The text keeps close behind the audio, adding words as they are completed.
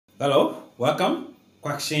Hello, welcome.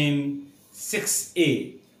 Question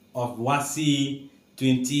 6A of WASSCE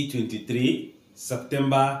 2023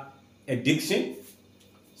 September edition.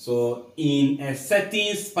 So, in a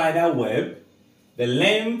certain spider web, the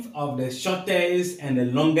length of the shortest and the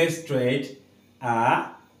longest thread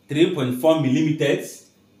are 3.4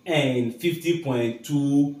 millimeters and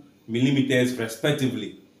 50.2 millimeters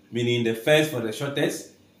respectively, meaning the first for the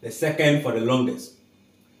shortest, the second for the longest.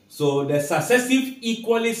 So the successive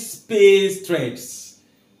equally spaced threads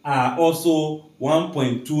are also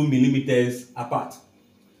 1.2 millimeters apart.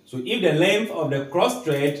 So if the length of the cross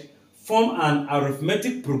thread form an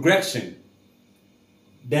arithmetic progression,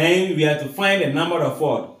 then we have to find the number of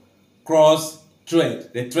what? Cross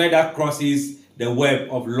thread, the thread that crosses the web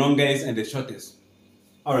of longest and the shortest.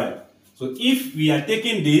 Alright, so if we are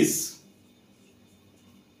taking this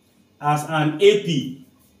as an AP,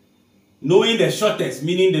 knowing the shortest,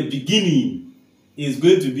 meaning the beginning, is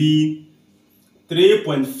going to be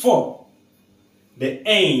 3.4. The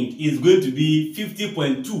end is going to be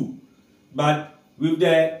 50.2. But with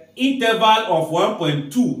the interval of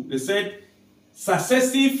 1.2, they said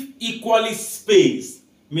successive equally spaced,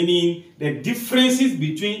 meaning the differences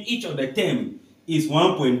between each of the term is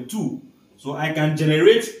 1.2. So I can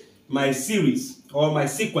generate my series or my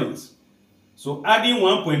sequence. So adding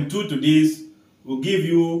 1.2 to this will give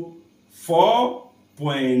you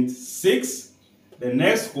 4.6. The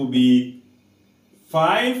next could be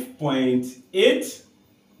 5.8.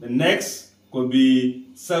 The next could be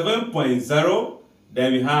 7.0.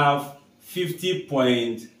 Then we have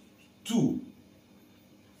 50.2.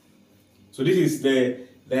 So this is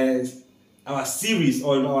our series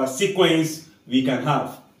or our sequence we can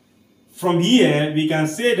have. From here, we can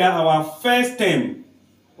say that our first term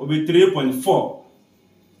will be 3.4.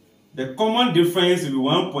 The common difference will be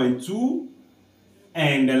 1.2,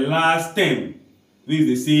 and the last term, which is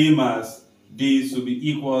the same as this, will be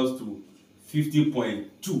equals to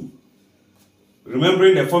 50.2.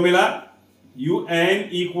 Remembering the formula, UN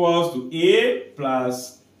equals to A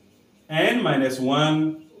plus N minus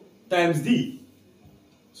 1 times D.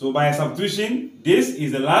 So by substitution, this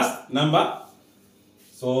is the last number.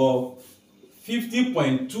 So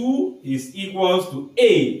 50.2 is equals to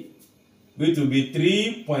A, which will be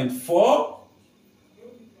 3.4.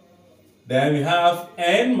 Then we have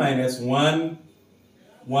n minus 1,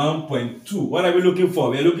 1.2. What are we looking for?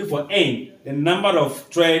 We are looking for n, the number of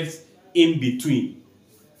threads in between.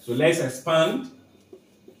 So let's expand.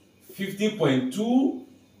 50.2,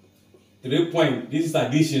 3 point. This is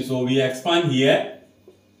addition, so we expand here.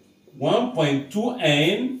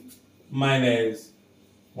 1.2n minus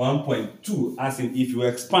 1.2, as in if you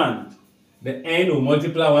expand, the n will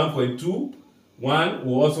multiply 1.2, 1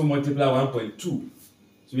 will also multiply 1.2. So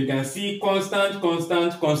we can see constant,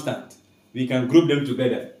 constant, constant. We can group them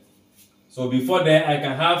together. So before that, I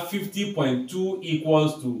can have 50.2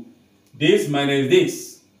 equals to this minus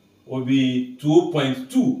this will be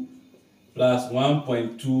 2.2 plus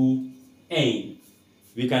 1.2n.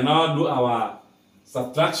 We can now do our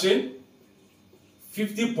subtraction.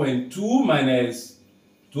 50.2 minus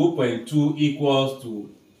 2.2 equals to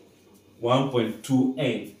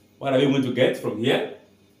 1.2n. What are we going to get from here?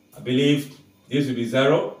 I believe this will be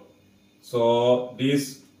 0. So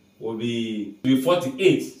this will be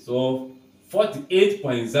 48. So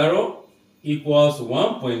 48.0 equals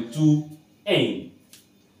 1.2n.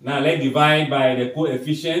 Now let's divide by the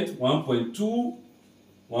coefficient 1.2,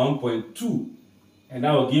 1.2. And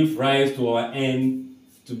that will give rise to our n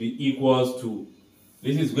to be equals to,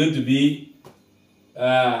 this is going to be,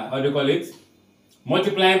 what do you call it?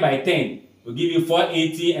 Multiplying by 10 will give you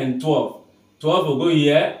 480 and 12. 12 will go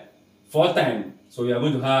here 4 times. So we are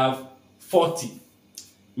going to have 40.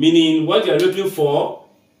 Meaning what you are looking for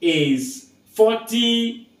is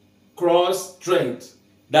 40 cross threads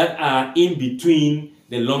that are in between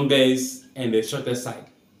the longest and the shortest side.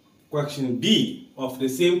 Question B of the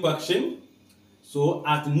same question. So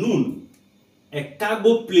at noon, a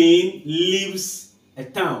cargo plane leaves a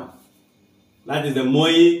town, that is the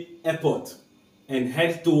Moi airport, and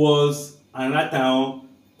heads towards another town,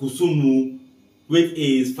 Kusumu, which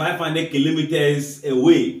is 500 kilometers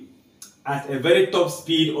away at a very top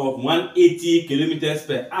speed of 180 kilometers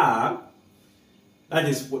per hour. That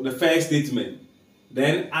is the first statement.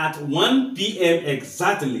 Then at 1 p.m.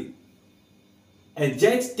 exactly, a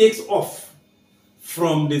jet takes off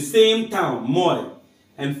from the same town, Moi,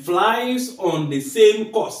 and flies on the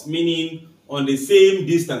same course, meaning on the same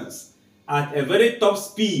distance, at a very top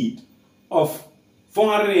speed of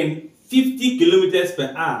 450 kilometers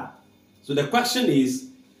per hour. So the question is,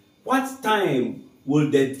 what time will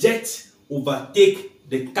the jet overtake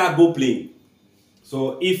the cargo plane?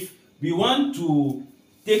 So if we want to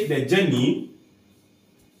take the journey,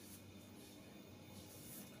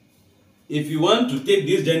 if you want to take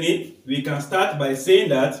this journey, we can start by saying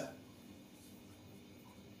that,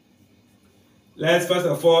 let's first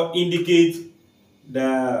of all indicate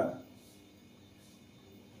the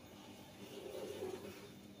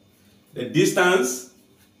distance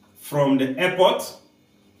from the airport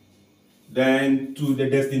then to the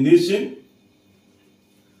destination.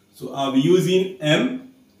 So I'll be using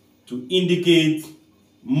M to indicate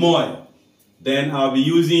mile. Then I'll be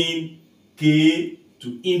using K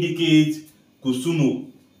to indicate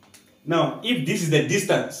Kusumo. Now, if this is the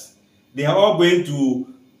distance, they are all going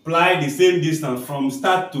to apply the same distance from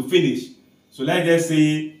start to finish. So let's just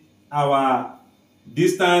say our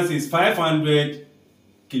distance is 500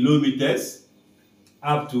 kilometers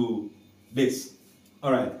up to this.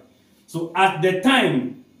 All right. So at the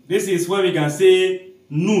time, this is where we can say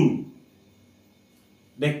noon.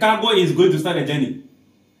 The cargo is going to start the journey.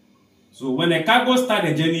 So when the cargo starts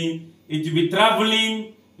the journey, it will be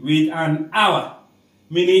traveling with an hour,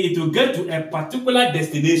 meaning it will get to a particular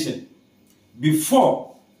destination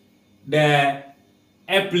before the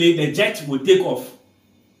airplane, the jet will take off.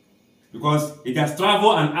 Because it has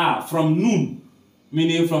traveled an hour from noon,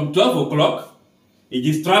 meaning from 12 o'clock, it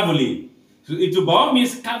is traveling. So it will by all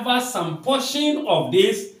means cover some portion of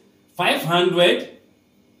this 500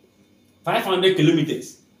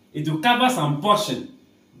 kilometers. It will cover some portion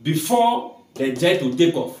before the jet will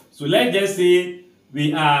take off. So let's just say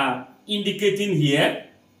we are indicating here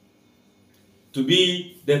to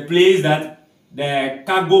be the place that the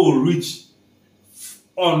cargo will reach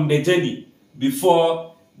on the journey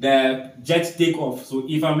before the jet take off. So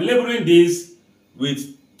if I'm labeling this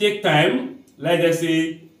with take time, let's just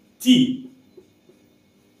say T.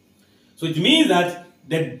 So it means that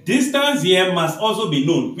the distance here must also be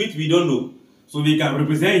known, which we don't know. So we can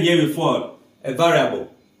represent here with what? A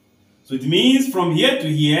variable. So it means from here to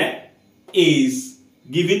here is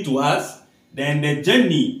given to us. Then the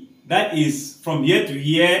journey that is from here to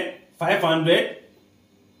here, 500,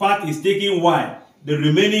 part is taking Y. The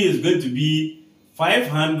remaining is going to be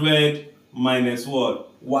 500 minus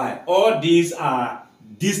what? Y. All these are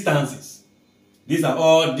distances. These are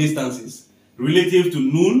all distances relative to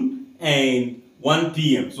noon and 1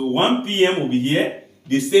 p.m. So 1 p.m. will be here.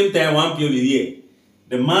 The same time 1 p.m. will be here.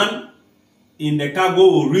 The man in the cargo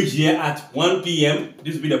will reach here at 1 p.m.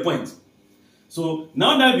 This will be the point. So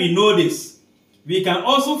now that we know this, we can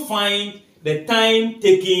also find the time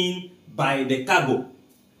taken by the cargo.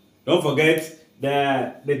 Don't forget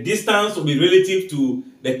the distance will be relative to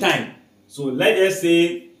the time. So let's just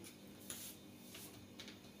say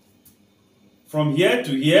from here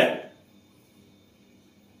to here,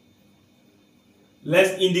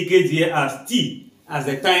 let's indicate here as T, as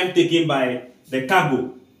the time taken by the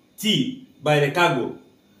cargo. T by the cargo.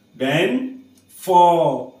 Then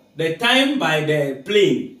for the time by the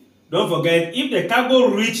plane, don't forget, if the cargo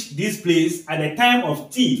reached this place at the time of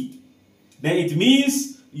T, then it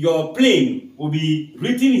means your plane will be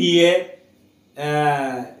written here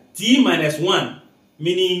T minus 1,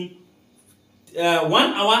 meaning 1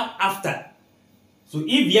 hour after. So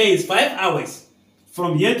if here is 5 hours,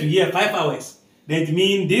 from here to here 5 hours, then it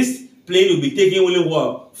means this plane will be taking only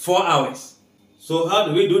what? 4 hours. So how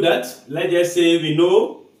do we do that? Let's just say we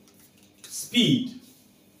know speed.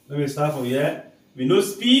 Let me start from here. We know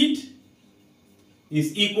speed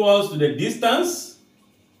is equals to the distance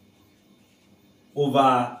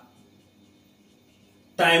over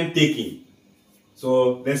time taken.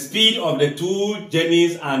 So the speed of the two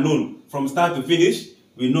journeys are known. From start to finish,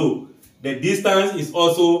 we know. The distance is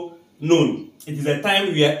also known. It is the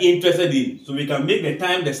time we are interested in. So we can make the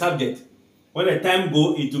time the subject. When the time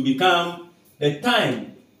goes, it will become the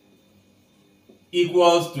time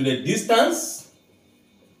equals to the distance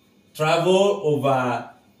travel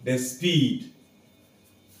over the speed.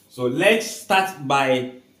 So let's start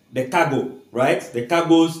by the cargo, right? The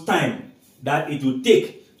cargo's time that it will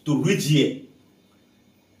take to reach here.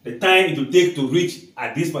 The time it will take to reach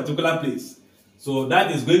at this particular place. So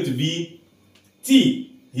that is going to be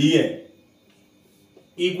T here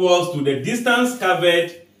equals to the distance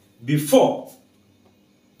covered before.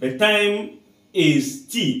 The time is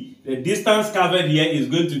T. The distance covered here is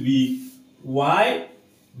going to be Y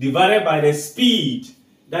divided by the speed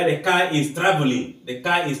that the car is traveling. The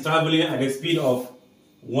car is traveling at the speed of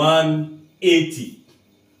 180.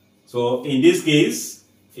 So in this case,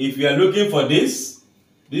 if you are looking for this,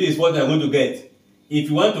 this is what I'm going to get. If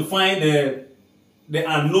you want to find the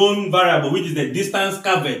unknown variable, which is the distance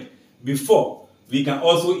covered before, we can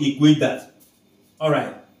also equate that. All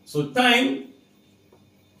right. So time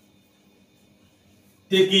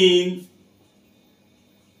taken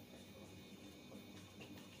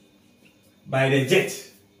by the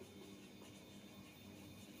jet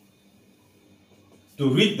to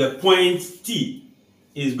reach the point T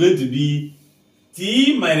is going to be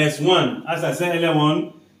T minus 1. As I said earlier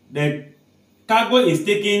on, the cargo is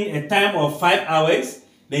taking a time of 5 hours.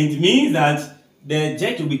 Then it means that the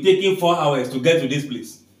jet will be taking 4 hours to get to this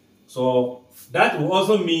place. So that will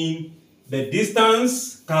also mean the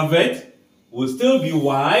distance covered will still be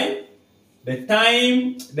y, the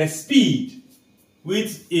time, the speed,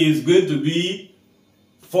 which is going to be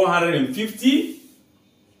 450.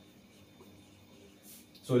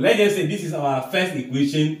 So let's just say this is our first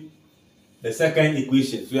equation, the second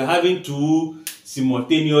equation. So we are having two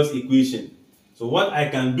simultaneous equations. So what I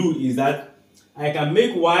can do is that I can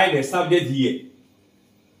make y the subject here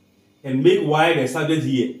and make y the subject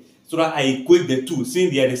here, so that I equate the two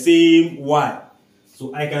since they are the same y.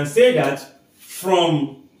 So I can say that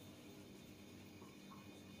from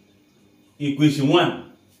equation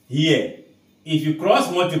 1 here, if you cross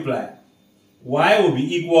multiply, y will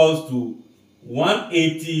be equals to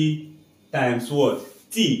 180 times what?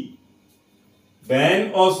 T.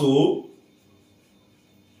 Then also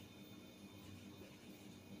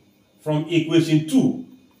from equation 2,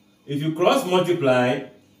 if you cross multiply,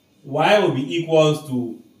 y will be equals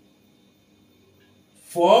to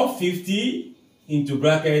 450 into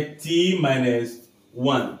bracket t minus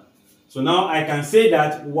 1. So now I can say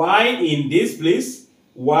that y in this place,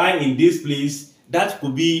 y in this place, that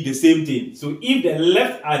could be the same thing. So if the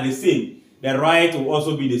left are the same, the right will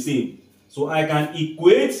also be the same. So I can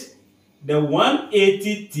equate the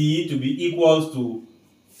 180t to be equals to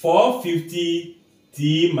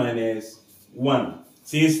 450t minus 1,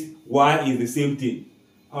 since y is the same thing.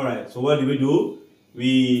 Alright, so what do?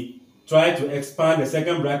 We try to expand the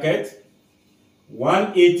second bracket.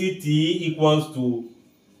 180t equals to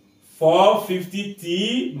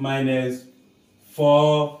 450t minus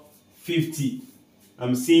 450.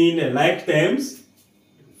 I'm seeing the like terms.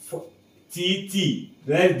 T.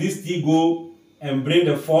 Let this t go and bring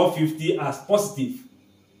the 450 as positive.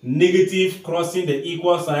 Negative crossing the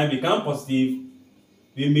equal sign become positive.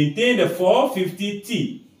 We maintain the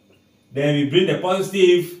 450t. Then we bring the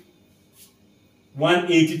positive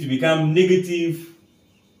 180 to become negative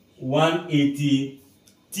 180t.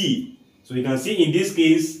 So you can see in this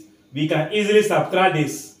case, we can easily subtract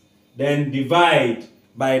this, then divide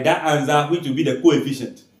by that answer, which will be the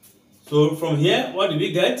coefficient. So from here, what do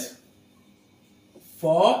we get?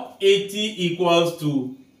 480 equals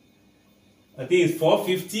to, I think it's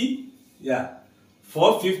 450. Yeah.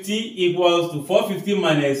 450 equals to 450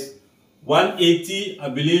 minus 180. I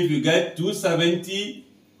believe you get 270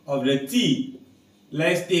 of the t.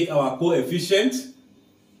 Let's take our coefficient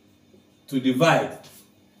to divide.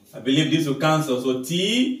 I believe this will cancel. So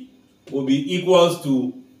t will be equals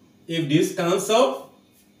to, if this cancel,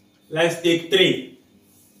 let's take 3.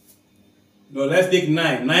 No, let's take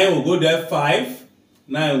 9. 9 will go there, 5.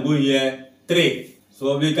 9 will go here, 3.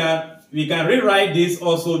 So we can rewrite this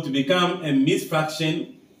also to become a mixed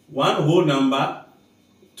fraction, one whole number,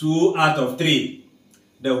 2 out of 3.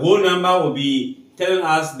 The whole number will be telling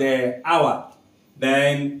us the hour.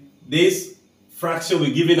 Then this fraction will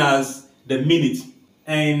be giving us the minute.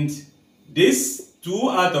 And this 2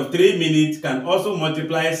 out of 3 minutes can also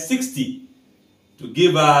multiply 60 to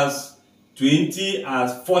give us 20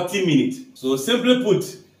 as 40 minutes. So simply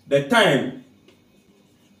put, the time.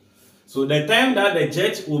 So the time that the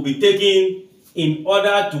jet will be taking in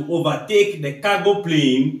order to overtake the cargo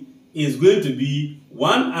plane is going to be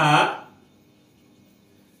 1 hour.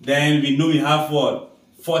 Then we know we have what?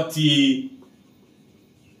 40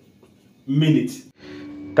 minutes.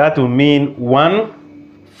 That will mean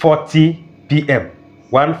 1:40 p.m.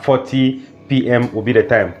 1:40 p.m. will be the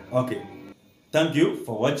time. Okay. Thank you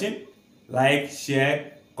for watching. Like,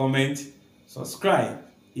 share, comment, subscribe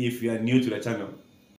if you are new to the channel.